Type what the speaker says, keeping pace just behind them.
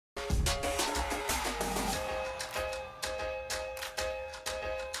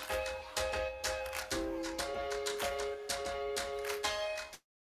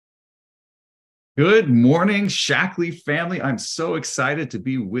Good morning, Shaklee family. I'm so excited to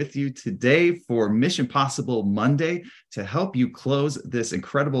be with you today for Mission Possible Monday to help you close this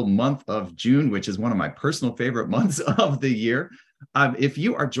incredible month of June, which is one of my personal favorite months of the year. If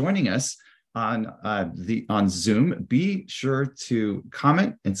you are joining us on Zoom, be sure to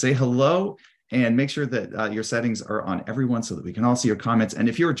comment and say hello and make sure that your settings are on everyone so that we can all see your comments. And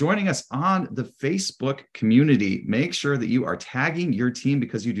if you're joining us on the Facebook community, make sure that you are tagging your team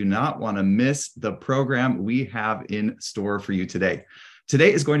because you do not want to miss the program we have in store for you today.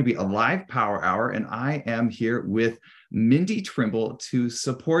 Today is going to be a live power hour, and I am here with Mindy Trimble to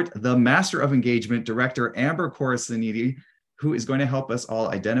support the Master of Engagement Director, Amber Corasaniti, who is going to help us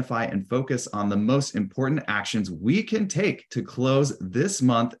all identify and focus on the most important actions we can take to close this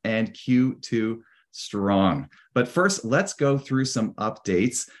month and Q2 strong. But first, let's go through some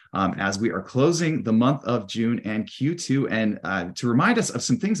updates as we are closing the month of June and Q2, and to remind us of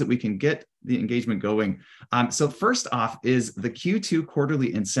some things that we can get the engagement going. So first off is the Q2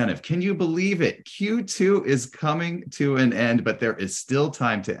 quarterly incentive. Can you believe it? Q2 is coming to an end, but there is still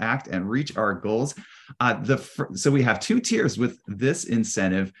time to act and reach our goals. So we have two tiers with this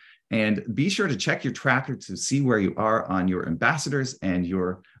incentive, and be sure to check your tracker to see where you are on your ambassadors and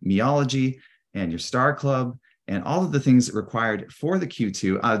your Meology and your Star Club and all of the things required for the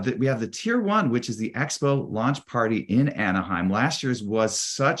Q2. We have the tier one, which is the Expo launch party in Anaheim. Last year's was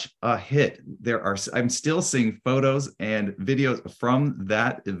such a hit. I'm still seeing photos and videos from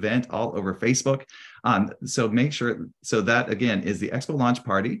that event all over Facebook. So make sure, so that again is the Expo launch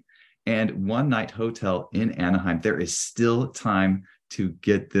party and one night hotel in Anaheim. There is still time to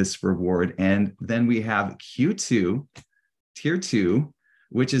get this reward. And then we have Q2, tier two,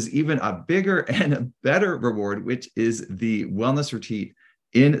 which is even a bigger and a better reward, which is the wellness retreat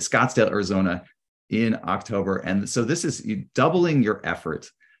in Scottsdale, Arizona in October. And so this is doubling your effort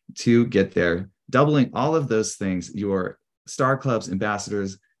to get there, doubling all of those things, your Star Clubs,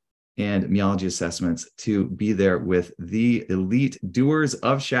 ambassadors, and Meology assessments to be there with the elite doers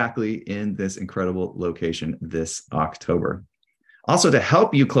of Shaklee in this incredible location this October. Also, to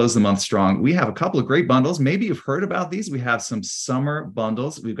help you close the month strong, we have a couple of great bundles. Maybe you've heard about these. We have some summer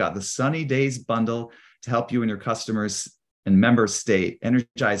bundles. We've got the Sunny Days bundle to help you and your customers and members stay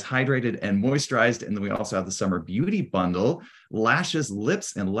energized, hydrated, and moisturized. And then we also have the Summer Beauty bundle, lashes,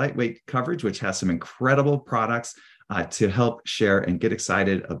 lips, and lightweight coverage, which has some incredible products to help share and get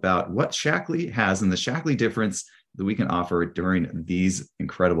excited about what Shaklee has and the Shaklee difference that we can offer during these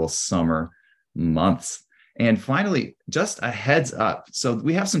incredible summer months. And finally, just a heads up. So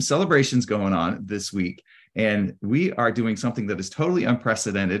we have some celebrations going on this week, and we are doing something that is totally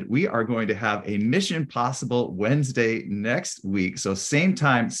unprecedented. We are going to have a Mission Possible Wednesday next week. So same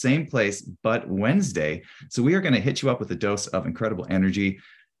time, same place, but Wednesday. So we are going to hit you up with a dose of incredible energy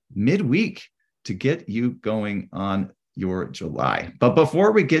midweek to get you going on your July. But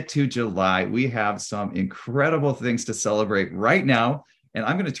before we get to July, we have some incredible things to celebrate right now. And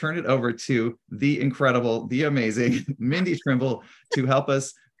I'm going to turn it over to the incredible, the amazing Mindy Trimble to help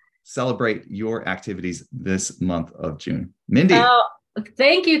us celebrate your activities this month of June. Mindy. Oh,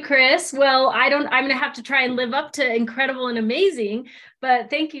 thank you, Chris. Well, I'm going to have to try and live up to incredible and amazing, but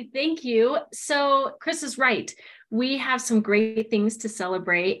thank you. Thank you. So Chris is right. We have some great things to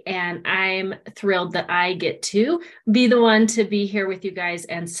celebrate, and I'm thrilled that I get to be the one to be here with you guys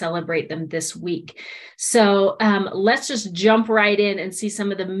and celebrate them this week. So let's just jump right in and see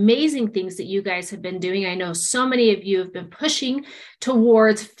some of the amazing things that you guys have been doing. I know so many of you have been pushing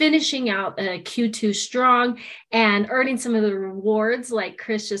towards finishing out Q2 strong and earning some of the rewards like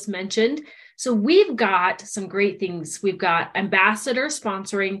Chris just mentioned. So we've got some great things. We've got ambassador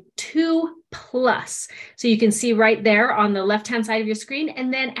sponsoring 2+. So you can see right there on the left-hand side of your screen,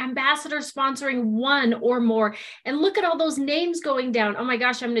 and then ambassador sponsoring 1 or more. And look at all those names going down. Oh my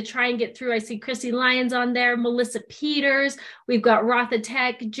gosh, I'm going to try and get through. I see Christy Lyons on there, Melissa Peters. We've got Rotha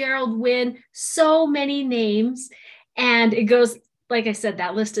Tech, Gerald Wynn, so many names. And it goes, like I said,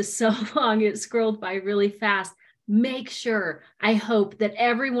 that list is so long. It scrolled by really fast. Make sure, I hope that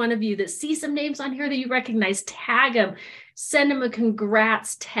every one of you that see some names on here that you recognize, tag them, send them a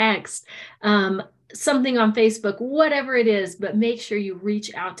congrats text, something on Facebook, whatever it is, but make sure you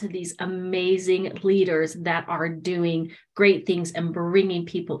reach out to these amazing leaders that are doing great things and bringing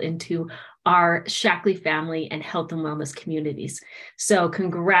people into our Shaklee family and health and wellness communities. So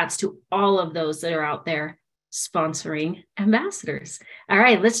congrats to all of those that are out there sponsoring ambassadors. All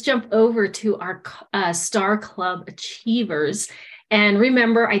right, let's jump over to our Star Club Achievers. And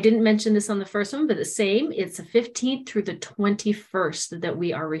remember, I didn't mention this on the first one, but the same, it's the 15th through the 21st that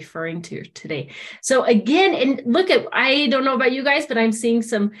we are referring to today. So again, and look at, I don't know about you guys, but I'm seeing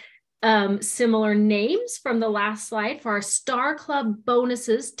some similar names from the last slide for our Star Club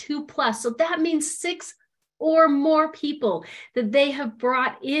bonuses 2+. So that means 6 or more people that they have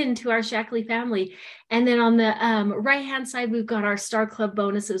brought into our Shaklee family. And then on the right-hand side, we've got our Star Club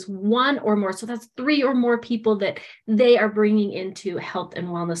bonuses 1 or more. So that's 3 or more people that they are bringing into health and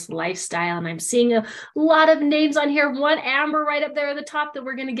wellness lifestyle. And I'm seeing a lot of names on here. One Amber right up there at the top that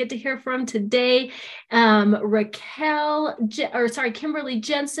we're going to get to hear from today. Kimberly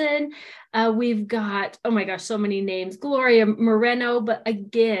Jensen. We've got, oh my gosh, so many names. Gloria Moreno. But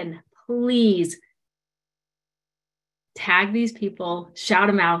again, please tag these people, shout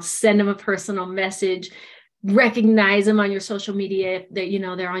them out, send them a personal message, recognize them on your social media if they,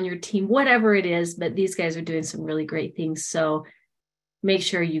 they're on your team, whatever it is. But these guys are doing some really great things. So make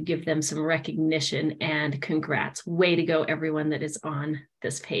sure you give them some recognition and congrats. Way to go, everyone that is on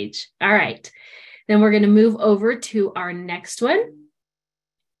this page. All right. Then we're going to move over to our next one,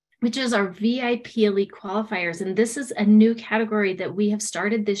 which is our VIP Elite Qualifiers. And this is a new category that we have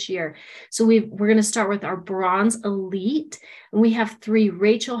started this year. So we're going to start with our Bronze Elite. And we have 3,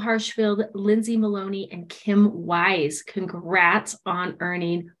 Rachel Harshfield, Lindsay Maloney, and Kim Wise. Congrats on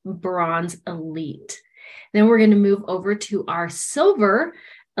earning Bronze Elite. Then we're going to move over to our Silver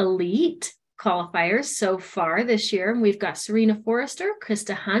Elite qualifiers so far this year. We've got Serena Forrester,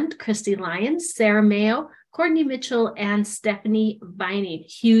 Krista Hunt, Christy Lyons, Sarah Mayo, Courtney Mitchell, and Stephanie Viney.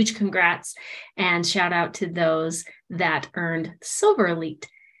 Huge congrats and shout out to those that earned Silver Elite.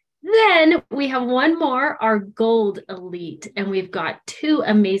 Then we have one more, our Gold Elite, and we've got 2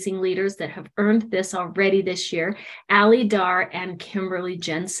 amazing leaders that have earned this already this year, Allie Dar and Kimberly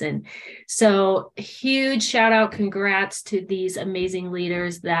Jensen. So huge shout out, congrats to these amazing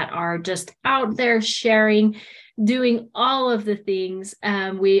leaders that are just out there sharing, doing all of the things.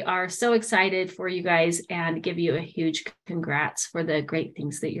 We are so excited for you guys and give you a huge congrats for the great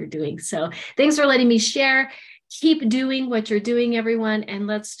things that you're doing. So thanks for letting me share. Keep doing what you're doing, everyone. And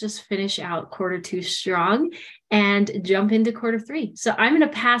let's just finish out Q2 strong and jump into Q3. So I'm going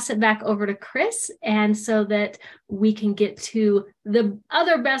to pass it back over to Chris, and so that we can get to the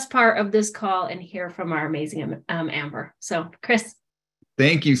other best part of this call and hear from our amazing Amber. So Chris.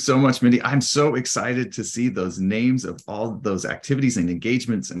 Thank you so much, Mindy. I'm so excited to see those names of all those activities and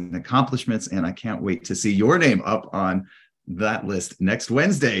engagements and accomplishments. And I can't wait to see your name up on that list next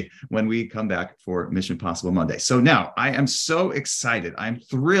Wednesday when we come back for Mission Possible Monday. So now I am so excited. I'm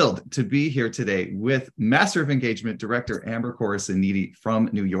thrilled to be here today with Master of Engagement Director Amber Corasaniti from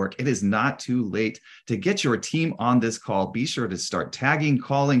New York. It is not too late to get your team on this call. Be sure to start tagging,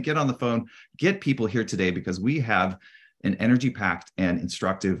 calling, get on the phone, get people here today, because we have an energy-packed and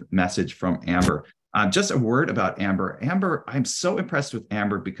instructive message from Amber. Just a word about Amber. Amber, I'm so impressed with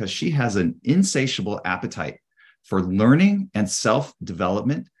Amber because she has an insatiable appetite for learning and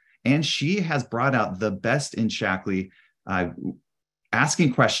self-development. And she has brought out the best in Shaklee,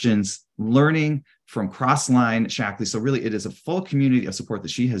 asking questions, learning from Crossline Shaklee. So really, it is a full community of support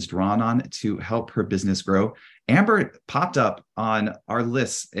that she has drawn on to help her business grow. Amber popped up on our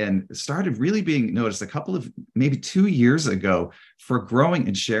lists and started really being noticed a couple of, maybe 2 years ago, for growing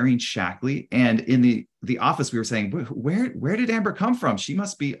and sharing Shaklee. And in the office, we were saying, where did Amber come from? She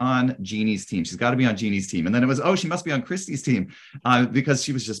must be on Jeannie's team. She's got to be on Jeannie's team. And then it was, she must be on Christy's team, because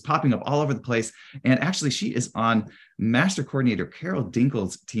she was just popping up all over the place. And actually, she is on Master Coordinator Carol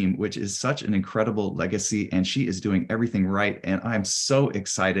Dinkle's team, which is such an incredible legacy. And she is doing everything right. And I'm so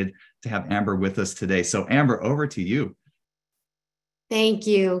excited to have Amber with us today. So Amber, over to you. Thank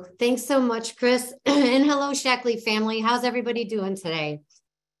you. Thanks so much, Chris. And hello, Shaklee family. How's everybody doing today?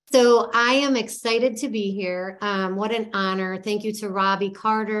 So I am excited to be here. What an honor. Thank you to Robbie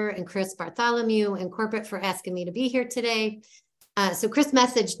Carter and Chris Bartholomew and corporate for asking me to be here today. So Chris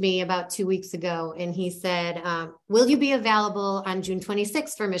messaged me about 2 weeks ago, and he said, will you be available on June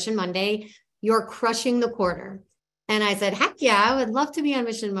 26th for Mission Monday? You're crushing the quarter. And I said, heck yeah, I would love to be on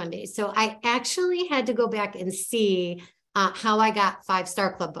Mission Monday. So I actually had to go back and see how I got 5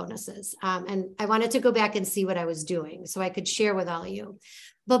 Star Club bonuses. And I wanted to go back and see what I was doing so I could share with all of you.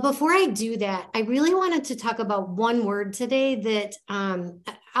 But before I do that, I really wanted to talk about one word today that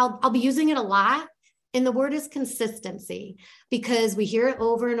I'll be using it a lot. And the word is consistency, because we hear it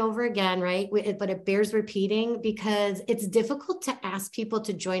over and over again, right? But it bears repeating, because it's difficult to ask people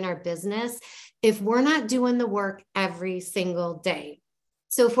to join our business if we're not doing the work every single day.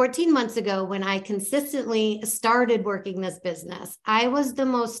 So 14 months ago, when I consistently started working this business, I was the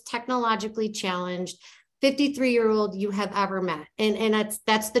most technologically challenged 53-year-old you have ever met. And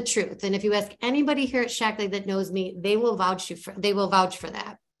that's the truth. And if you ask anybody here at Shaklee that knows me, they will vouch for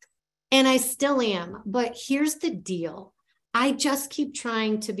that. And I still am. But here's the deal. I just keep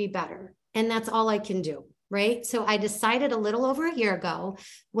trying to be better. And that's all I can do. Right. So I decided a little over a year ago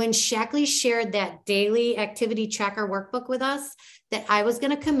when Shaklee shared that daily activity tracker workbook with us that I was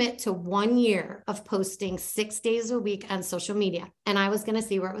going to commit to 1 year of posting 6 days a week on social media. And I was going to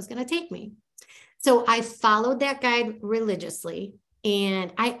see where it was going to take me. So I followed that guide religiously.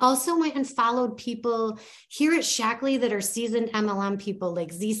 And I also went and followed people here at Shaklee that are seasoned MLM people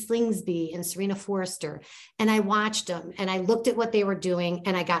like Z Slingsby and Serena Forrester. And I watched them and I looked at what they were doing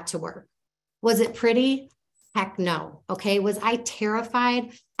and I got to work. Was it pretty? Heck no. Okay. Was I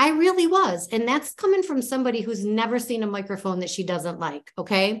terrified? I really was. And that's coming from somebody who's never seen a microphone that she doesn't like.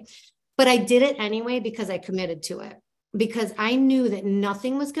 Okay. But I did it anyway because I committed to it, because I knew that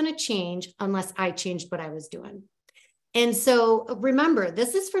nothing was going to change unless I changed what I was doing. And so remember,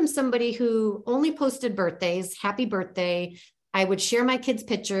 this is from somebody who only posted birthdays, happy birthday. I would share my kids'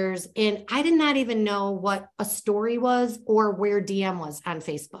 pictures, and I did not even know what a story was or where DM was on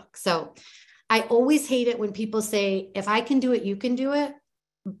Facebook. So I always hate it when people say, if I can do it, you can do it,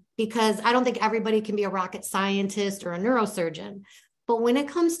 because I don't think everybody can be a rocket scientist or a neurosurgeon. But when it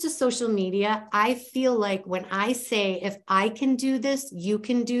comes to social media, I feel like when I say, if I can do this, you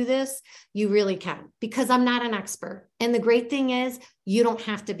can do this, you really can, because I'm not an expert. And the great thing is, you don't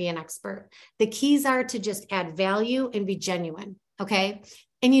have to be an expert. The keys are to just add value and be genuine. Okay.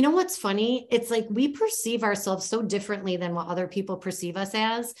 And you know what's funny? It's like we perceive ourselves so differently than what other people perceive us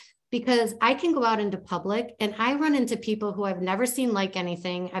as. Because I can go out into public and I run into people who I've never seen like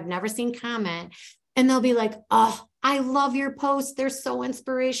anything, I've never seen comment, and they'll be like, oh, I love your posts. They're so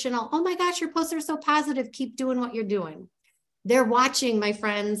inspirational. Oh my gosh, your posts are so positive. Keep doing what you're doing. They're watching, my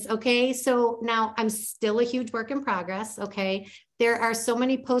friends. Okay. So now I'm still a huge work in progress. Okay. There are so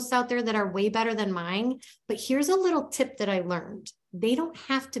many posts out there that are way better than mine, but here's a little tip that I learned. They don't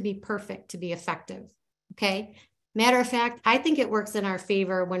have to be perfect to be effective. Okay. Matter of fact, I think it works in our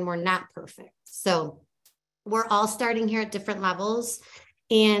favor when we're not perfect. So we're all starting here at different levels.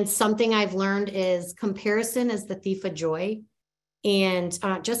 And something I've learned is comparison is the thief of joy. And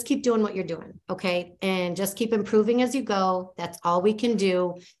just keep doing what you're doing. Okay. And just keep improving as you go. That's all we can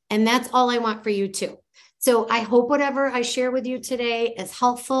do. And that's all I want for you too. So I hope whatever I share with you today is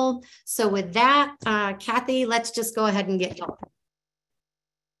helpful. So with that, Kathy, let's just go ahead and get going.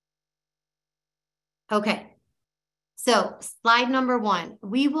 Okay. So slide number 1,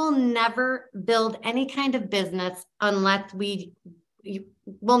 we will never build any kind of business unless we'll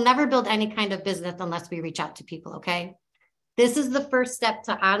never build any kind of business unless we reach out to people. Okay. This is the first step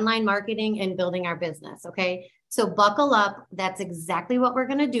to online marketing and building our business. Okay. So buckle up. That's exactly what we're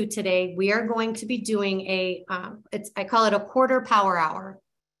going to do today. We are going to be doing I call it a quarter power hour.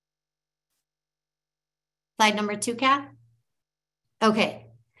 Slide number 2, Kat. Okay.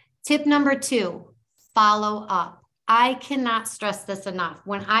 Tip number 2, follow up. I cannot stress this enough.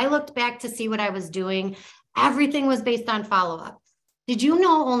 When I looked back to see what I was doing, everything was based on follow-up. Did you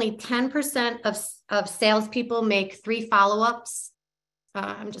know only 10% of salespeople make 3 follow-ups?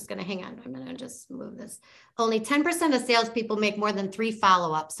 I'm just going to hang on. I'm going to just move this. Only 10% of salespeople make more than 3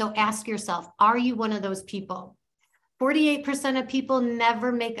 follow-ups. So ask yourself, are you one of those people? 48% of people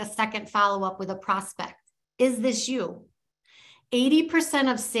never make a second follow-up with a prospect. Is this you?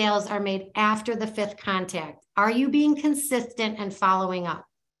 80% of sales are made after the 5th contact. Are you being consistent and following up?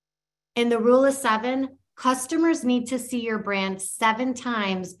 In the rule of 7, customers need to see your brand 7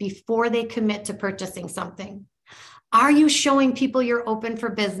 times before they commit to purchasing something. Are you showing people you're open for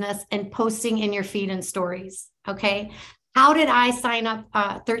business and posting in your feed and stories? Okay. How did I sign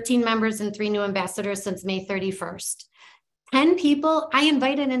up 13 members and 3 new ambassadors since May 31st? 10 people I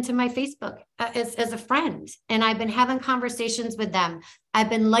invited into my Facebook as a friend, and I've been having conversations with them. I've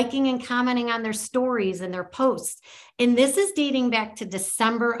been liking and commenting on their stories and their posts. And this is dating back to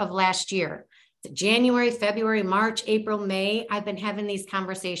December of last year. January, February, March, April, May, I've been having these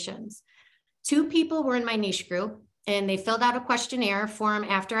conversations. 2 people were in my niche group, and they filled out a questionnaire form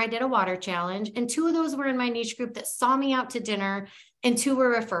after I did a water challenge. And 2 of those were in my niche group that saw me out to dinner, and 2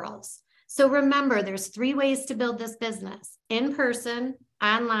 were referrals. So remember, there's 3 ways to build this business: in person,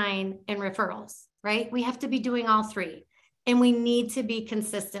 online, and referrals, right? We have to be doing all 3, and we need to be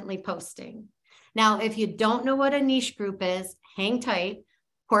consistently posting. Now, if you don't know what a niche group is, hang tight.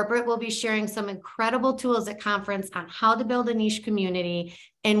 Corporate will be sharing some incredible tools at conference on how to build a niche community,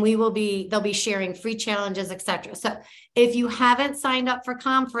 and they'll be sharing free challenges, etc. So if you haven't signed up for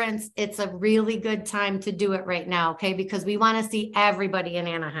conference, it's a really good time to do it right now, okay? Because we want to see everybody in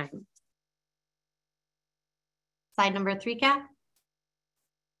Anaheim. Slide number 3, Kat.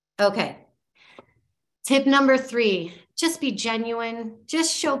 Okay. Tip number 3, just be genuine.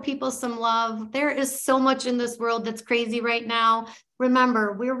 Just show people some love. There is so much in this world that's crazy right now.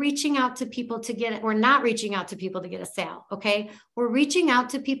 Remember, we're reaching out to people to get it. We're not reaching out to people to get a sale, okay? We're reaching out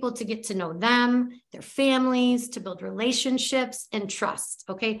to people to get to know them, their families, to build relationships and trust,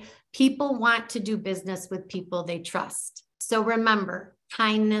 okay? People want to do business with people they trust. So remember,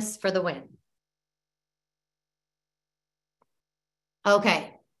 kindness for the win.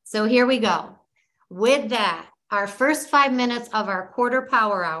 Okay, so here we go. With that, our first 5 minutes of our quarter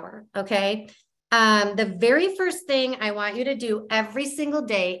power hour, okay? The very first thing I want you to do every single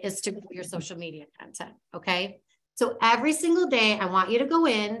day is to grow your social media content, okay? So every single day, I want you to go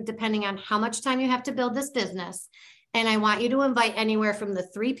in, depending on how much time you have to build this business, and I want you to invite anywhere from the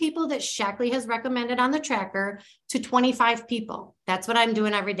 3 people that Shaklee has recommended on the tracker to 25 people. That's what I'm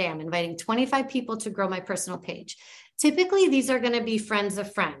doing every day. I'm inviting 25 people to grow my personal page. Typically, these are going to be friends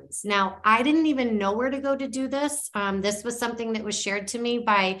of friends. Now, I didn't even know where to go to do this. This was something that was shared to me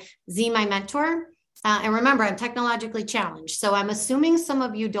by Z, my mentor. And remember, I'm technologically challenged. So I'm assuming some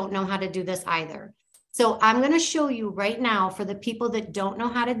of you don't know how to do this either. So I'm going to show you right now, for the people that don't know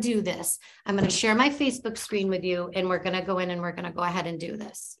how to do this, I'm going to share my Facebook screen with you, and we're going to go in and we're going to go ahead and do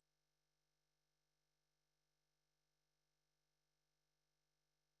this.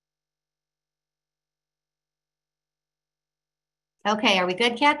 Okay, are we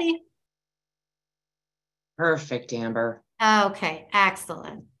good, Kathy? Perfect, Amber. Okay,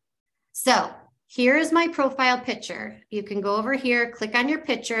 excellent. So here's my profile picture. You can go over here, click on your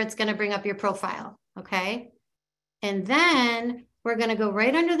picture. It's going to bring up your profile. Okay. And then we're going to go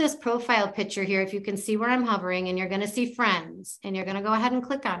right under this profile picture here. If you can see where I'm hovering, and you're going to see friends, and you're going to go ahead and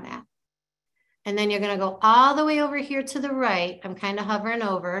click on that. And then you're going to go all the way over here to the right. I'm kind of hovering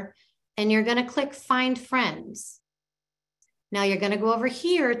over, and you're going to click find friends. Now you're going to go over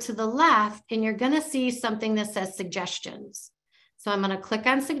here to the left, and you're going to see something that says suggestions. So I'm going to click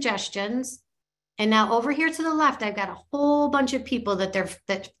on suggestions. And now over here to the left, I've got a whole bunch of people that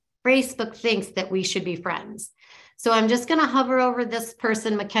Facebook thinks that we should be friends. So I'm just going to hover over this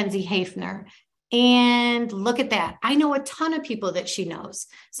person, Mackenzie Hafner, and look at that. I know a ton of people that she knows.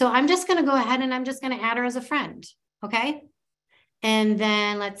 So I'm just going to go ahead and I'm just going to add her as a friend. Okay. And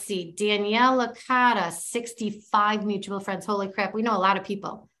then let's see, Danielle Licata, 65 mutual friends. Holy crap. We know a lot of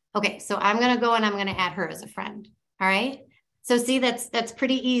people. Okay. So I'm going to go and I'm going to add her as a friend. All right. So see, that's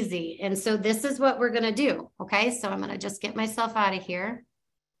pretty easy. And so this is what we're going to do. Okay. So I'm going to just get myself out of here.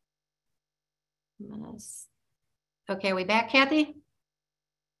 Okay. Are we back, Kathy?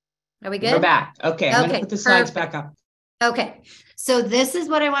 Are we good? We're back. Okay. I'm going to put the slides back up. Okay. So this is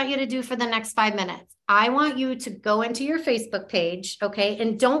what I want you to do for the next 5 minutes. I want you to go into your Facebook page. Okay.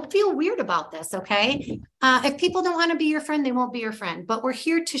 And don't feel weird about this. Okay. If people don't want to be your friend, they won't be your friend, but we're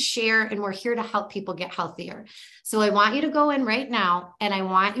here to share and we're here to help people get healthier. So I want you to go in right now, and I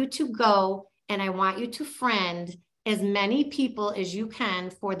want you to go and I want you to friend as many people as you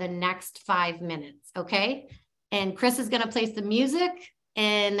can for the next 5 minutes. Okay. And Chris is going to play some music,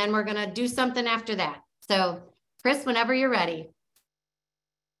 and then we're going to do something after that. So Chris, whenever you're ready.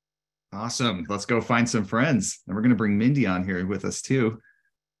 Awesome. Let's go find some friends. And we're going to bring Mindy on here with us too.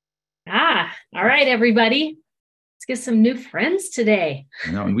 All right, everybody. Let's get some new friends today.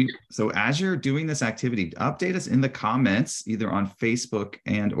 So as you're doing this activity, update us in the comments, either on Facebook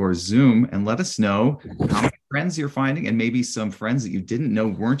and or Zoom, and let us know how many friends you're finding, and maybe some friends that you didn't know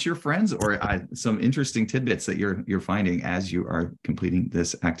weren't your friends, or some interesting tidbits that you're finding as you are completing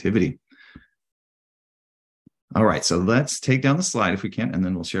this activity. All right, so let's take down the slide if we can, and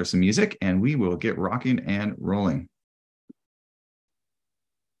then we'll share some music and we will get rocking and rolling.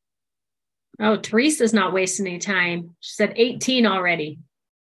 Oh, Teresa's not wasting any time. She said 18 already.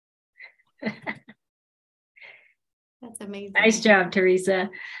 That's amazing. Nice job, Teresa.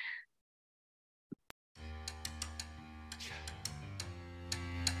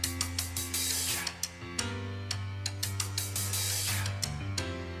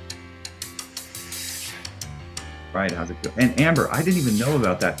 Right, how's it go? And Amber, I didn't even know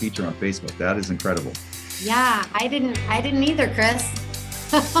about that feature on Facebook. That is incredible. Yeah, I didn't either, Chris.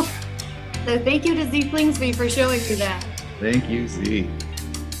 So thank you to Z Flingsby for showing me that. Thank you, Z.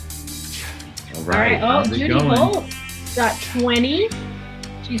 All right. Oh, Judy Holt got 20.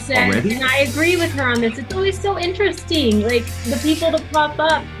 She said, already? And I agree with her on this. It's always so interesting, like the people that pop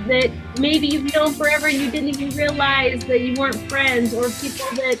up that maybe you've known forever and you didn't even realize that you weren't friends, or people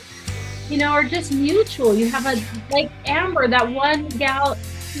that, are just mutual. You have like Amber, that one gal,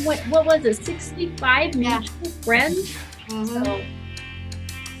 what was it, 65 mutual friends? Mm-hmm. So,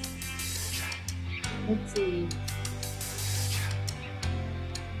 let's see.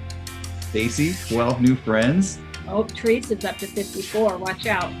 Stacy, 12 new friends. Oh, Teresa's up to 54. Watch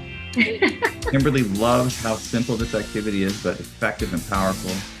out. Kimberly loves how simple this activity is, but effective and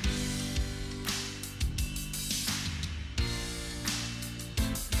powerful.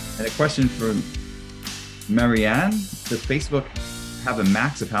 And a question from Marianne. Does Facebook have a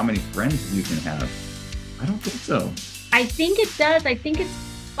max of how many friends you can have? I don't think so. I think it does. I think it's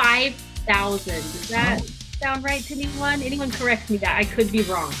 5,000. Does that sound right to anyone? Anyone correct me that I could be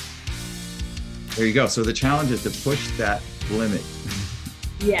wrong. There you go. So the challenge is to push that limit.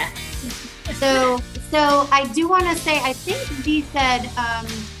 Yeah. So I do want to say, I think Dee said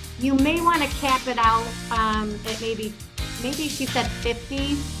you may want to cap it out at maybe she said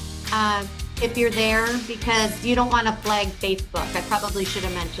 50 if you're there, because you don't want to flag Facebook. I probably should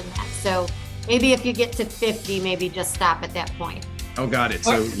have mentioned that. So maybe if you get to 50, maybe just stop at that point. Oh, got it.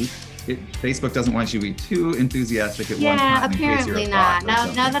 So Facebook doesn't want you to be too enthusiastic at one time. Yeah, apparently not.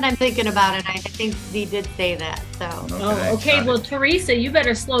 Now that I'm thinking about it, I think Dee did say that. So. Okay. Well, Teresa, you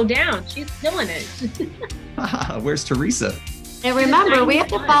better slow down. She's killing it. Where's Teresa? And remember, we have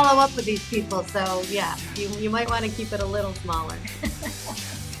to follow up with these people. So yeah, you might want to keep it a little smaller.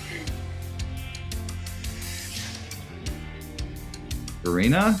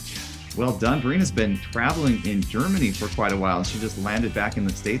 Verena, well done. Verena's been traveling in Germany for quite a while, and she just landed back in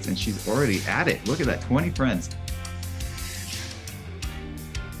the States, and she's already at it. Look at that, 20 friends.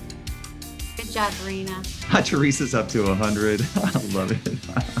 Good job, Verena. Teresa's up to 100. I love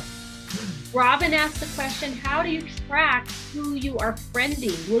it. Robin asked the question, how do you track who you are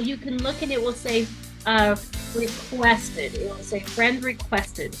friending? Well, you can look and it will say requested. It will say friend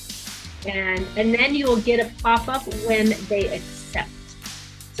requested. And then you will get a pop-up when they accept.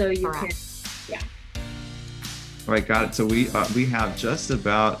 So you can, yeah. All right, got it. So we have just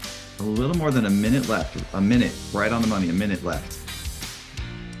about a little more than a minute left. A minute, right on the money, a minute left.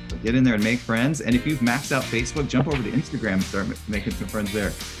 So get in there and make friends. And if you've maxed out Facebook, jump over to Instagram and start making some friends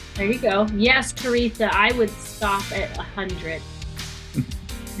there. There you go. Yes, Teresa, I would stop at 100.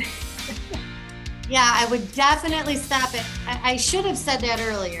 Yeah, I would definitely stop it. I should have said that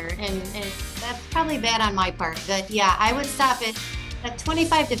earlier, and that's probably bad on my part. But yeah, I would stop it at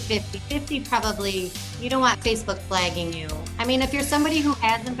 25 to 50. 50 probably, you don't want Facebook flagging you. I mean, if you're somebody who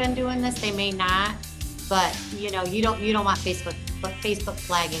hasn't been doing this, they may not, but you don't want Facebook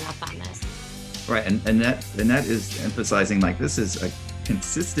flagging up on this. Right, and that is emphasizing, like, this is a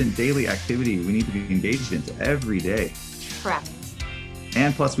consistent daily activity we need to be engaged into every day. Correct.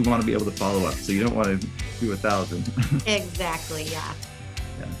 And plus, we want to be able to follow up, so you don't want to do 1,000. Exactly, yeah.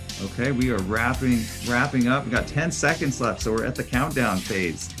 Okay, we are wrapping up. We got 10 seconds left, so we're at the countdown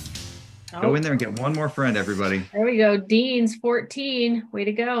phase. Go in there and get one more friend, everybody. There we go. Dean's 14. Way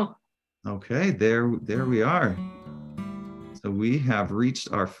to go. Okay, there we are. So we have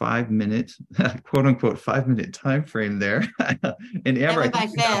reached our 5 minute, quote unquote, 5 minute time frame there. And Amber,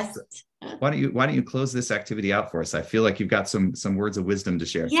 why don't you close this activity out for us? I feel like you've got some words of wisdom to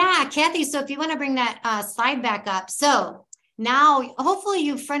share. Yeah, Kathy. So if you want to bring that slide back up. So now, hopefully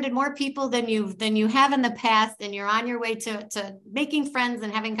you've friended more people than you have in the past, and you're on your way to making friends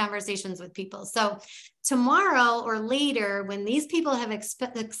and having conversations with people. So tomorrow or later, when these people have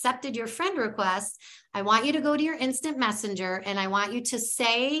accepted your friend request, I want you to go to your instant messenger, and I want you to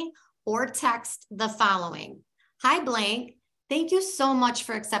say or text the following. Hi, blank. Thank you so much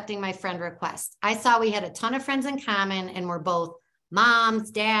for accepting my friend request. I saw we had a ton of friends in common, and we're both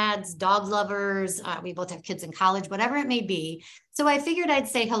moms, dads, dog lovers. We both have kids in college, whatever it may be. So I figured I'd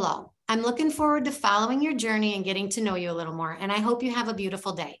say hello. I'm looking forward to following your journey and getting to know you a little more. And I hope you have a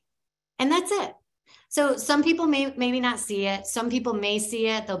beautiful day. And that's it. So some people maybe not see it. Some people may see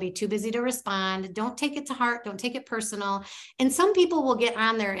it. They'll be too busy to respond. Don't take it to heart. Don't take it personal. And some people will get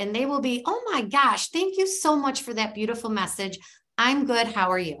on there and they will be, oh my gosh, thank you so much for that beautiful message. I'm good.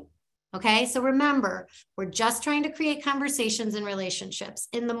 How are you? Okay. So remember, we're just trying to create conversations and relationships.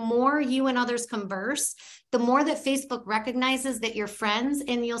 And the more you and others converse, the more that Facebook recognizes that you're friends,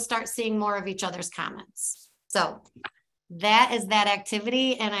 and you'll start seeing more of each other's comments. So that is that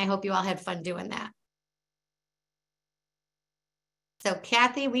activity. And I hope you all had fun doing that. So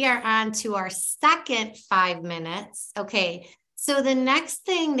Kathy, we are on to our second 5 minutes. Okay. So the next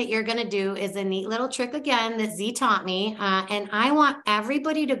thing that you're going to do is a neat little trick again that Z taught me. And I want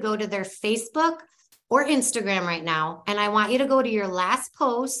everybody to go to their Facebook or Instagram right now. And I want you to go to your last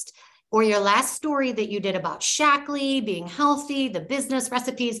post or your last story that you did about Shaklee, being healthy, the business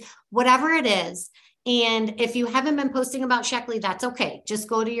recipes, whatever it is. And if you haven't been posting about Shaklee, that's okay. Just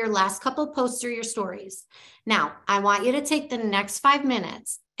go to your last couple posts or your stories. Now, I want you to take the next 5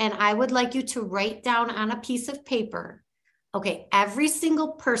 minutes, and I would like you to write down on a piece of paper Okay, every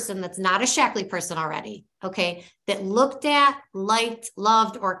single person that's not a Shaklee person already, okay, that looked at, liked,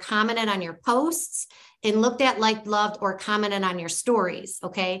 loved, or commented on your posts and looked at, liked, loved, or commented on your stories,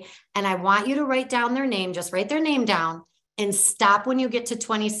 okay? And I want you to write down their name, just write their name down and stop when you get to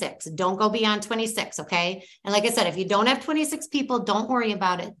 26. Don't go beyond 26, okay? And like I said, if you don't have 26 people, don't worry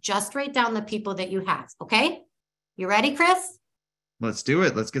about it. Just write down the people that you have, okay? You ready, Chris? Let's do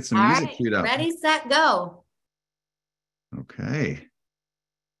it. Let's get some music queued up. Ready, set, go. Okay.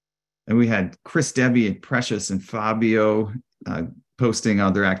 And we had Chris, Debbie, and Precious, and Fabio posting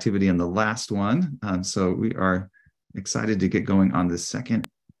on their activity in the last one. So we are excited to get going on this second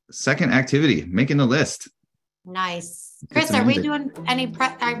activity, making the list. Nice. Chris, are we doing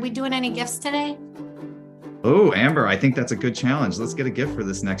any gifts today? Oh, Amber, I think that's a good challenge. Let's get a gift for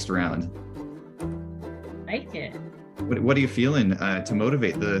this next round. Like it. What are you feeling to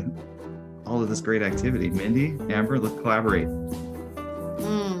motivate all of this great activity? Mindy, Amber, let's collaborate.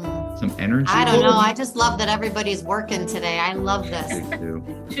 Some energy. I don't know. I just love that everybody's working today. I love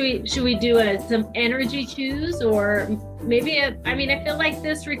this. Should we do some energy chews, or maybe I feel like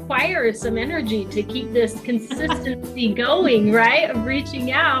this requires some energy to keep this consistency going, right? Of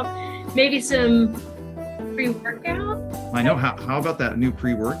reaching out. Maybe some pre-workout. I know. How about that new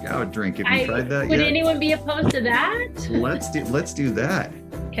pre-workout drink? Have you tried that yet? Would anyone be opposed to that? Let's do that.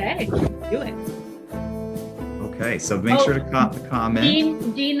 Okay, do it. Okay, so make sure to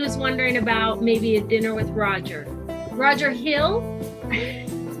comment. Dean was wondering about maybe a dinner with Roger. Roger Hill?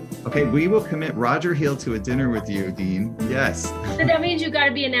 Okay, we will commit Roger Hill to a dinner with you, Dean. Yes. So that means you got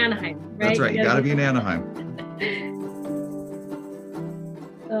to be in Anaheim, right? That's right. You got to be in Anaheim.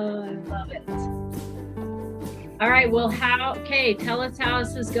 Oh, I love it. All right. Well, tell us how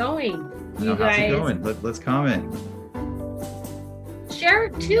this is going. You guys. How's it going? Let's comment. Share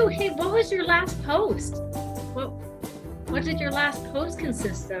it too. Hey, what was your last post? What did your last post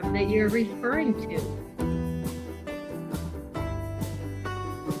consist of that you're referring to?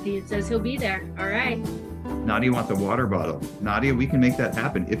 Dean says he'll be there. All right. Nadia wants a water bottle. Nadia, we can make that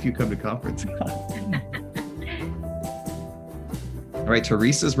happen if you come to conference. All right,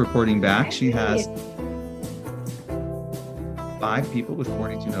 Teresa's reporting back. She has 5 people with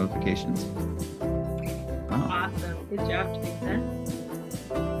 42 notifications. Wow. Awesome. Good job, Teresa.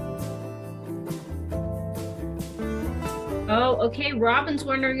 Oh, okay. Robin's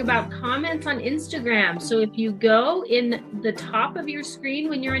wondering about comments on Instagram. So if you go in the top of your screen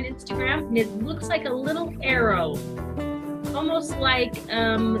when you're on Instagram, and it looks like a little arrow, almost like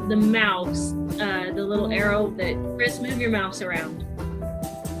the mouse, the little arrow that Chris, move your mouse around.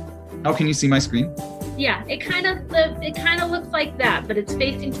 Oh, can you see my screen? Yeah, it kind of looks like that, but it's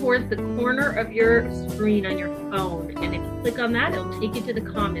facing towards the corner of your screen on your phone. And if you click on that, it'll take you to the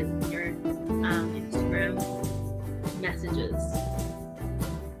comments in your Instagram messages.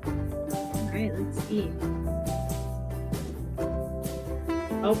 All right, let's see.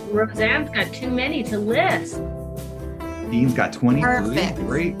 Oh, Roseanne's got too many to list. Dean's got 23.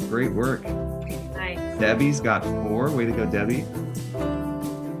 Perfect. Great work. Nice. Debbie's got 4. Way to go, Debbie.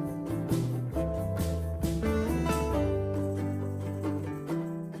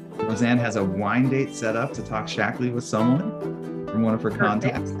 Roseanne has a wine date set up to talk Shaklee with someone from one of her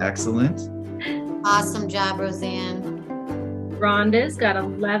contacts. Excellent. Awesome job, Roseanne. Rhonda's got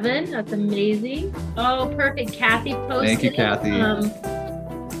 11. That's amazing. Oh, perfect. Kathy posted. Thank you, Kathy.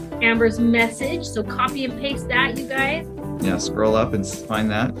 Amber's message. So copy and paste that, you guys. Yeah, scroll up and find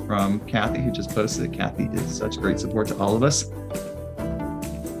that from Kathy, who just posted it. Kathy is such great support to all of us.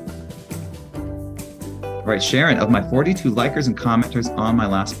 All right, Sharon, of my 42 likers and commenters on my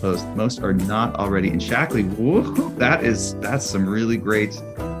last post, most are not already in Shaklee. Woo, that's some really great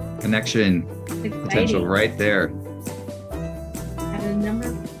connection potential right there.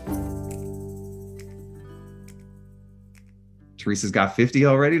 Teresa's got 50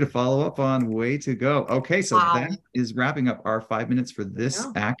 already to follow up on. Way to go. Okay, so that is wrapping up our 5 minutes for this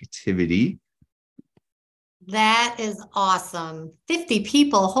activity. That is awesome. 50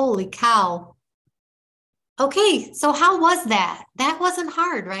 people. Holy cow. Okay, so how was that? That wasn't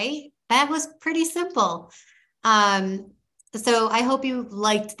hard, right? That was pretty simple. So I hope you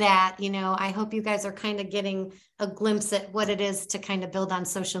liked that. I hope you guys are kind of getting a glimpse at what it is to kind of build on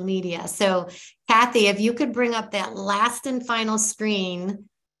social media. So Kathy, if you could bring up that last and final screen.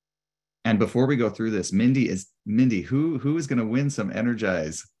 And before we go through this, Mindy, who is going to win some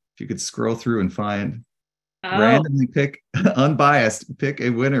Energize? If you could scroll through and find, randomly pick, unbiased, pick a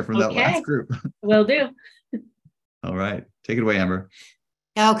winner from that last group. Will do. All right, take it away, Amber.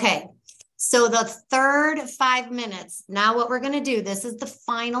 Okay. So the third 5 minutes, now what we're going to do, this is the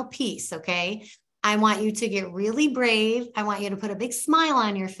final piece, okay? I want you to get really brave. I want you to put a big smile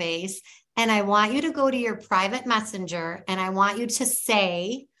on your face. And I want you to go to your private messenger and I want you to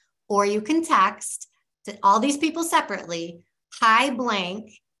say, or you can text to all these people separately, hi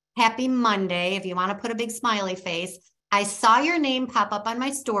blank, happy Monday. If you want to put a big smiley face, I saw your name pop up on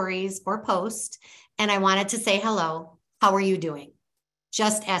my stories or post, and I wanted to say hello. How are you doing?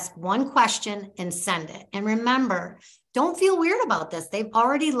 Just ask one question and send it. And remember, don't feel weird about this. They've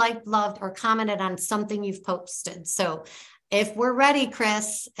already liked, loved, or commented on something you've posted. So if we're ready,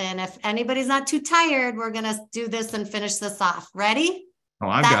 Chris, and if anybody's not too tired, we're going to do this and finish this off. Ready? Oh,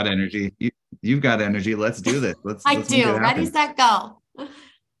 I've got energy. You've got energy. Let's do this. Let's do. Ready, set, go.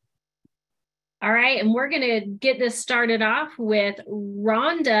 All right, and we're going to get this started off with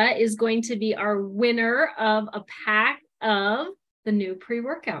Rhonda is going to be our winner of a pack of the new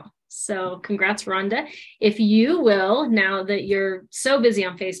pre-workout. So congrats, Rhonda. If you will, now that you're so busy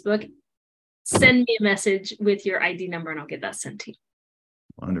on Facebook, send me a message with your ID number and I'll get that sent to you.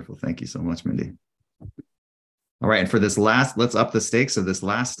 Wonderful. Thank you so much, Mindy. All right, and for this last, let's up the stakes of this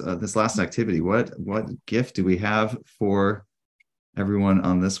last activity. What gift do we have for everyone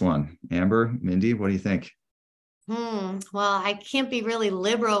on this one? Amber, Mindy, what do you think? Well, I can't be really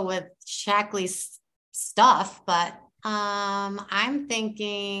liberal with Shaklee's stuff, but I'm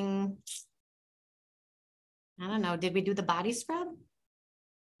thinking, I don't know, did we do the body scrub?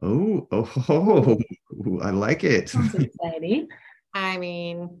 Oh, I like it. Sounds exciting. I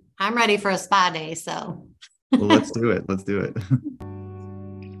mean, I'm ready for a spa day, so. Well, let's do it. Let's do it.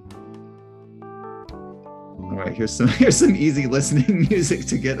 All right, here's some easy listening music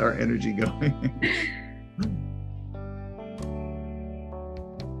to get our energy going.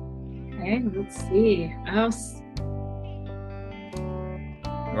 Okay, let's see.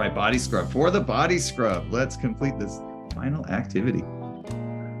 All right, body scrub. For the body scrub, let's complete this final activity.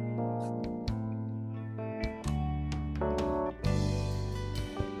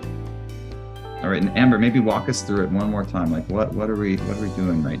 All right, and Amber, maybe walk us through it one more time. Like, what are we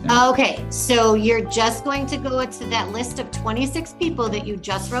doing right now? Okay, so you're just going to go to that list of 26 people that you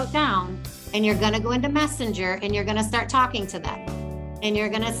just wrote down, and you're going to go into Messenger, and you're going to start talking to them. And you're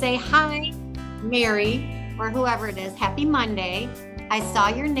going to say, hi, Mary, or whoever it is, happy Monday. I saw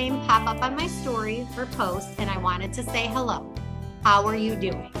your name pop up on my stories or post, and I wanted to say hello. How are you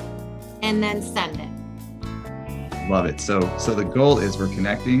doing? And then send it. Love it. So the goal is we're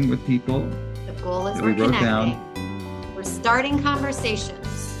connecting with people. The goal is we're connecting. We're starting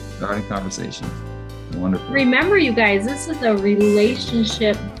conversations. Wonderful. Remember, you guys, this is a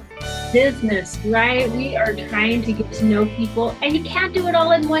relationship business, right? We are trying to get to know people, and you can't do it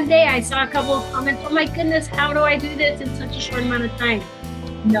all in one day. I saw a couple of comments, oh my goodness, how do I do this in such a short amount of time?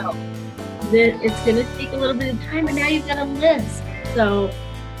 No, it's going to take a little bit of time, and now you've got a list. So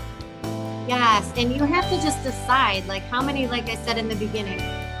yes, and you have to just decide, like how many, like I said in the beginning,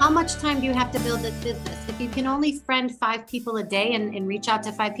 how much time do you have to build this business? If you can only friend 5 people a day and reach out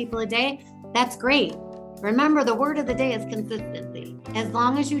to 5 people a day, that's great. Remember, the word of the day is consistency. As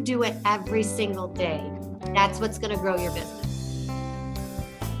long as you do it every single day, that's what's going to grow your business.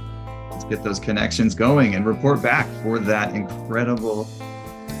 Let's get those connections going and report back for that incredible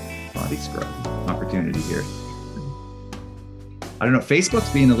body scrub opportunity here. I don't know,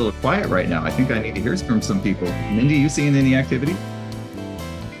 Facebook's being a little quiet right now. I think I need to hear from some people. Mindy, you seeing any activity?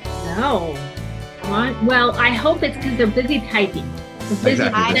 No. What? Well, I hope it's because they're busy typing.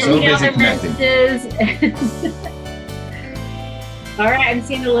 Exactly. They're so busy connecting. All right, I'm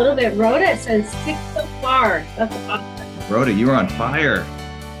seeing a little bit. Rhoda says 6 so far. That's awesome. Rhoda, you are on fire.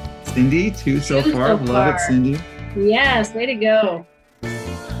 Cindy, 2 so far. Love it, Cindy. Yes, way to go.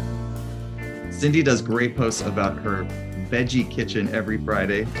 Cindy does great posts about her veggie kitchen every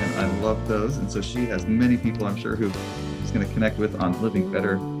Friday, and I love those. And so she has many people, I'm sure, who she's going to connect with on living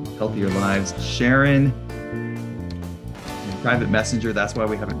better, healthier lives. Sharon, private messenger, that's why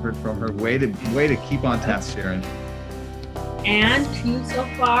we haven't heard from her. Way to keep on task, Sharon. And 2 so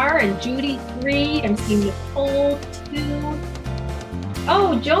far, and Judy 3. I'm seeing Nicole 2.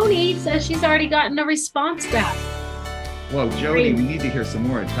 Oh, Joni says she's already gotten a response back. Whoa, Joni, we need to hear some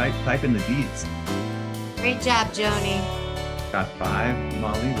more. Type in the deeds. Great job, Joni. Got 5.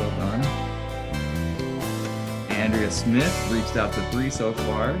 Molly, well done. Andrea Smith reached out to 3 so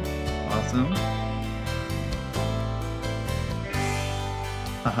far. Awesome.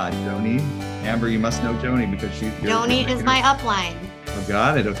 Haha, Joni. Amber, you must know Joni because Joni is my upline. Oh,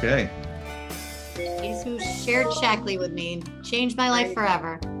 got it. Okay. She's who shared Shaklee with me. Changed my life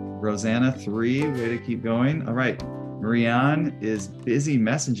forever. Rosanna, 3. Way to keep going. All right. Marianne is busy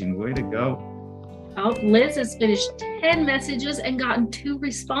messaging. Way to go. Oh, Liz has finished 10 messages and gotten 2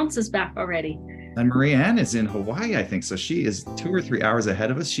 responses back already. And Marie Ann is in Hawaii, I think. So she is 2 or 3 hours ahead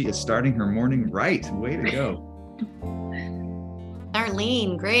of us. She is starting her morning right. Way to go.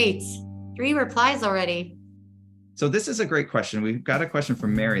 Darlene, great. 3 replies already. So this is a great question. We've got a question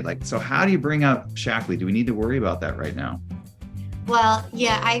from Mary. Like, so how do you bring up Shaklee? Do we need to worry about that right now? Well,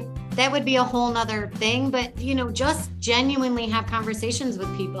 yeah, that would be a whole nother thing, but just genuinely have conversations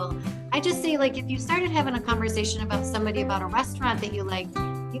with people. I just say, like, if you started having a conversation about somebody about a restaurant that you liked,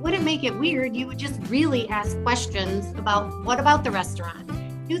 you wouldn't make it weird. You would just really ask questions about what about the restaurant.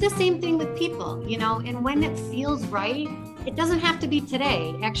 Do the same thing with people, and when it feels right, it doesn't have to be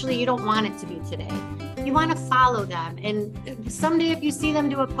today. Actually, you don't want it to be today. You want to follow them. And someday if you see them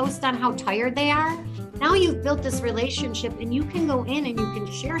do a post on how tired they are, now you've built this relationship and you can go in and you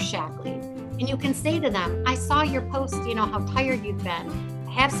can share Shaklee. And you can say to them, I saw your post, how tired you've been.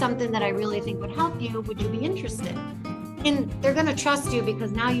 I have something that I really think would help you. Would you be interested? And they're going to trust you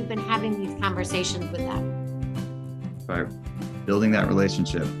because now you've been having these conversations with them. By building that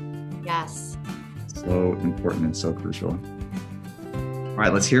relationship. Yes. So important and so crucial. All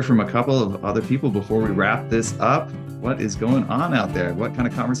right, let's hear from a couple of other people before we wrap this up. What is going on out there? What kind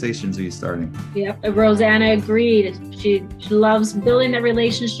of conversations are you starting? Yep, Rosanna agreed. She loves building that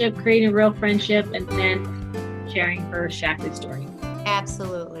relationship, creating a real friendship, and then sharing her Shaklee story.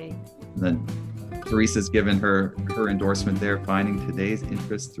 Absolutely. And then Teresa's given her endorsement there, finding today's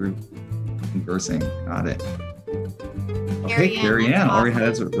interest through conversing. Got it. Okay, Carrie Ann already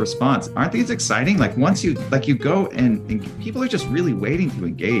has a response. Aren't these exciting? Like once you go and people are just really waiting to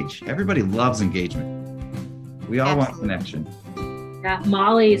engage. Everybody loves engagement. We all want connection. Yeah,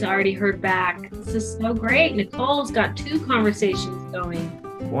 Molly's already heard back. This is so great. Nicole's got 2 conversations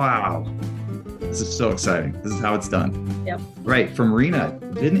going. Wow. This is so exciting. This is how it's done. Yep. Right. From Rena,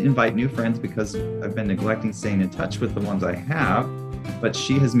 didn't invite new friends because I've been neglecting staying in touch with the ones I have, but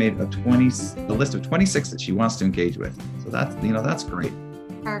she has made a list of 26 that she wants to engage with. So that's great.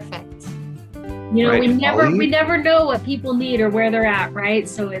 Perfect. Right, we never know what people need or where they're at, right?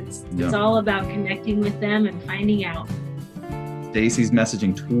 So it's all about connecting with them and finding out. Stacy's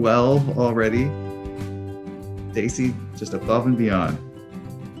messaging 12 already. Stacy, just above and beyond.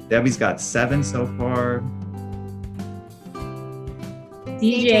 Debbie's got 7 so far.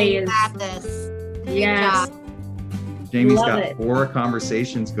 DJ is got this. Yes. Jamie's got 4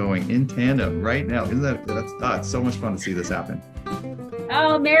 conversations going in tandem right now. Isn't that's so much fun to see this happen.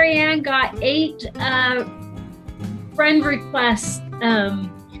 Oh, Mary Ann got 8 friend requests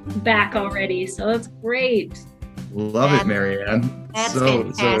back already. So that's great. Love it, Mary Ann. That's so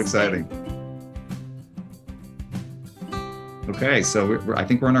fantastic. exciting. Okay, so I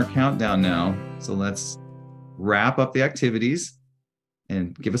think we're on our countdown now. So let's wrap up the activities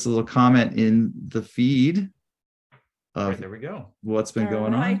and give us a little comment in the feed. Right, there we go. What's been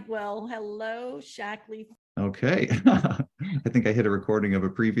going on? Well, hello, Shaklee. Okay. I think I hit a recording of a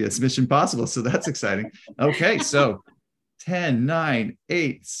previous Mission Possible, so that's exciting. Okay, so 10, 9,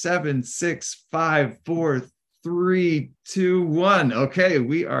 8, 7, 6, 5, 4, 3, 2, 1. Okay,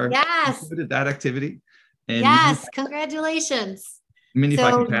 we are completed that activity. And congratulations. Minnie, if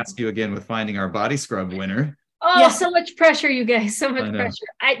I can task you again with finding our body scrub winner. Oh, so much pressure, you guys. So much pressure.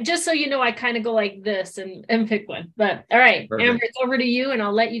 I just so you know, I kind of go like this and pick one. But all right, perfect. Amber, it's over to you, and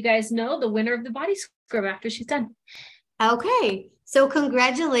I'll let you guys know the winner of the body scrub after she's done. Okay. So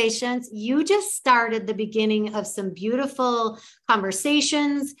congratulations. You just started the beginning of some beautiful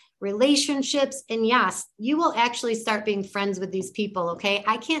conversations, relationships, and yes, you will actually start being friends with these people. Okay.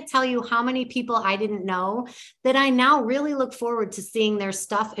 I can't tell you how many people I didn't know that I now really look forward to seeing their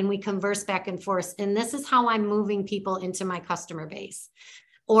stuff and we converse back and forth. And this is how I'm moving people into my customer base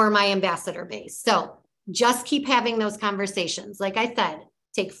or my ambassador base. So just keep having those conversations. Like I said,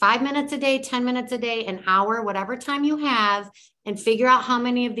 take 5 minutes a day, 10 minutes a day, an hour, whatever time you have, and figure out how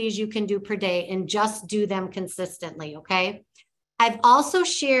many of these you can do per day and just do them consistently. Okay. I've also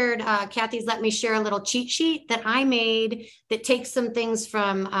shared, Kathy's let me share a little cheat sheet that I made that takes some things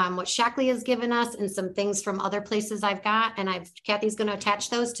from what Shaklee has given us and some things from other places I've got. And Kathy's going to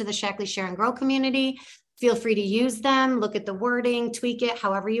attach those to the Shaklee Share and Grow community. Feel free to use them, look at the wording, tweak it,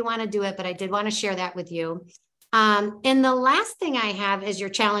 however you want to do it. But I did want to share that with you. And the last thing I have is your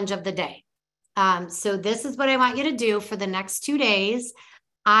challenge of the day. So this is what I want you to do for the next 2 days.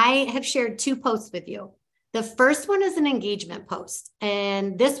 I have shared 2 posts with you. The first one is an engagement post,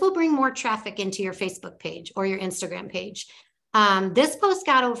 and this will bring more traffic into your Facebook page or your Instagram page. This post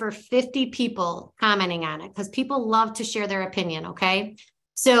got over 50 people commenting on it because people love to share their opinion. Okay.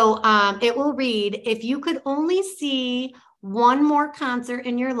 So it will read, if you could only see one more concert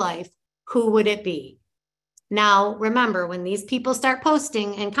in your life, who would it be? Now, remember, when these people start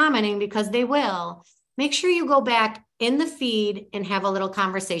posting and commenting, because they will, make sure you go back in the feed and have a little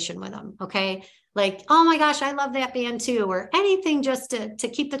conversation with them, okay? Like, oh my gosh, I love that band too, or anything just to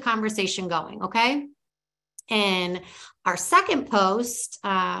keep the conversation going, okay? And our second post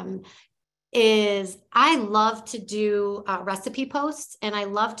is I love to do recipe posts, and I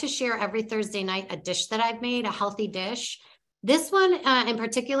love to share every Thursday night a dish that I've made, a healthy dish. This one in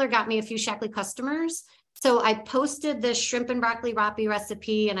particular got me a few Shaklee customers. So I posted the shrimp and broccoli rapi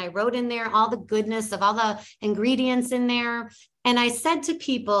recipe, and I wrote in there all the goodness of all the ingredients in there. And I said to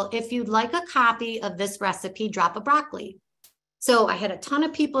people, if you'd like a copy of this recipe, drop a broccoli. So I had a ton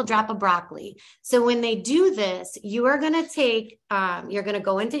of people drop a broccoli. So when they do this, you are going to take, you're going to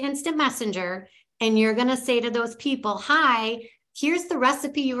go into Instant Messenger, and you're going to say to those people, hi, here's the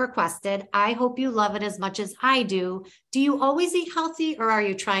recipe you requested. I hope you love it as much as I do. Do you always eat healthy, or are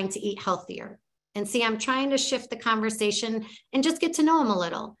you trying to eat healthier? And see, I'm trying to shift the conversation and just get to know them a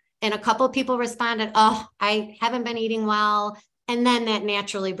little. And a couple of people responded, oh, I haven't been eating well. And then that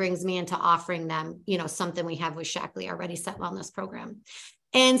naturally brings me into offering them, you know, something we have with Shaklee, our Ready Set Wellness program.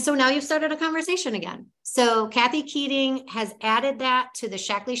 And so now you've started a conversation again. So Kathy Keating has added that to the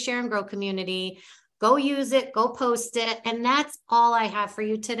Shaklee Share and Grow community. Go use it, go post it. And that's all I have for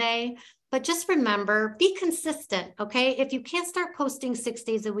you today. But just remember, be consistent, okay? If you can't start posting 6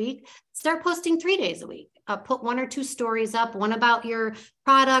 days a week, start posting 3 days a week. Put 1 or 2 stories up, one about your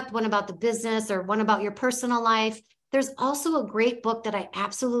product, one about the business, or one about your personal life. There's also a great book that I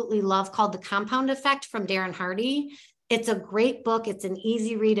absolutely love called The Compound Effect from Darren Hardy. It's a great book. It's an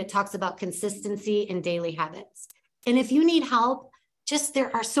easy read. It talks about consistency and daily habits. And if you need help,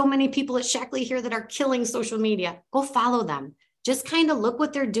 there are so many people at Shaklee here that are killing social media. Go follow them. Just kind of look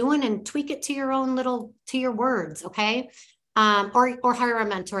what they're doing and tweak it to your own to your words, okay? Or hire a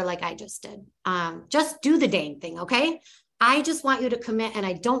mentor like I just did. Just do the dang thing, okay? I just want you to commit, and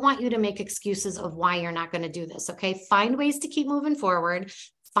I don't want you to make excuses of why you're not going to do this, okay? Find ways to keep moving forward.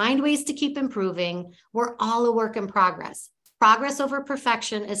 Find ways to keep improving. We're all a work in progress. Progress over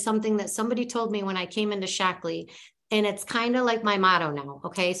perfection is something that somebody told me when I came into Shaklee, and it's kind of like my motto now,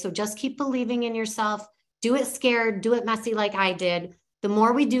 okay? So just keep believing in yourself. Do it scared, do it messy like I did. The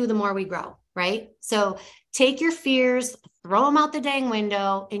more we do, the more we grow, right? So take your fears, throw them out the dang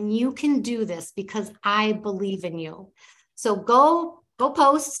window, and you can do this because I believe in you. So go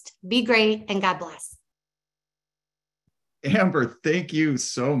post, be great, and God bless. Amber, thank you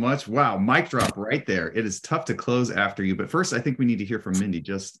so much. Wow, mic drop right there. It is tough to close after you, but first I think we need to hear from Mindy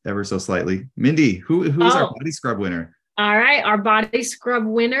just ever so slightly. Mindy, who is our body scrub winner? All right, our body scrub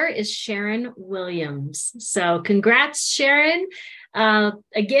winner is Sharon Williams. So congrats, Sharon.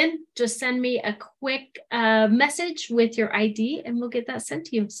 Again, just send me a quick message with your ID and we'll get that sent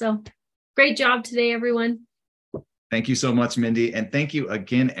to you. So great job today, everyone. Thank you so much, Mindy. And thank you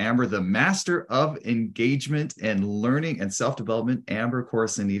again, Amber, the master of engagement and learning and self-development, Amber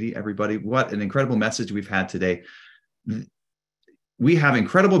Corasaniti. Everybody, what an incredible message we've had today. We have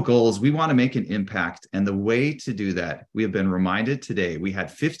incredible goals. We want to make an impact. And the way to do that, we have been reminded today, we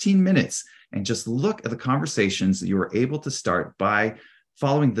had 15 minutes, and just look at the conversations that you were able to start by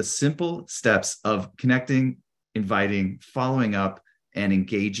following the simple steps of connecting, inviting, following up, and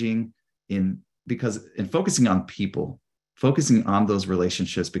engaging and focusing on people, focusing on those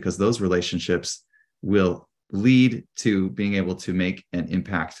relationships, because those relationships will lead to being able to make an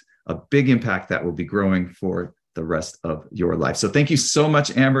impact, a big impact that will be growing for the rest of your life. So thank you so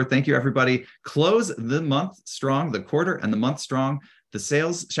much, Amber. Thank you, everybody. Close the month strong, the quarter and the month strong. The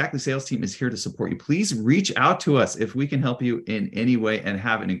Shaklee sales team is here to support you. Please reach out to us if we can help you in any way, and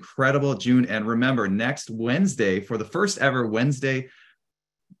have an incredible June. And remember, next Wednesday, for the first ever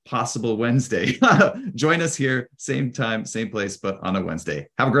possible Wednesday, join us here, same time, same place, but on a Wednesday.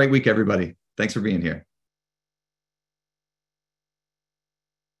 Have a great week, everybody. Thanks for being here.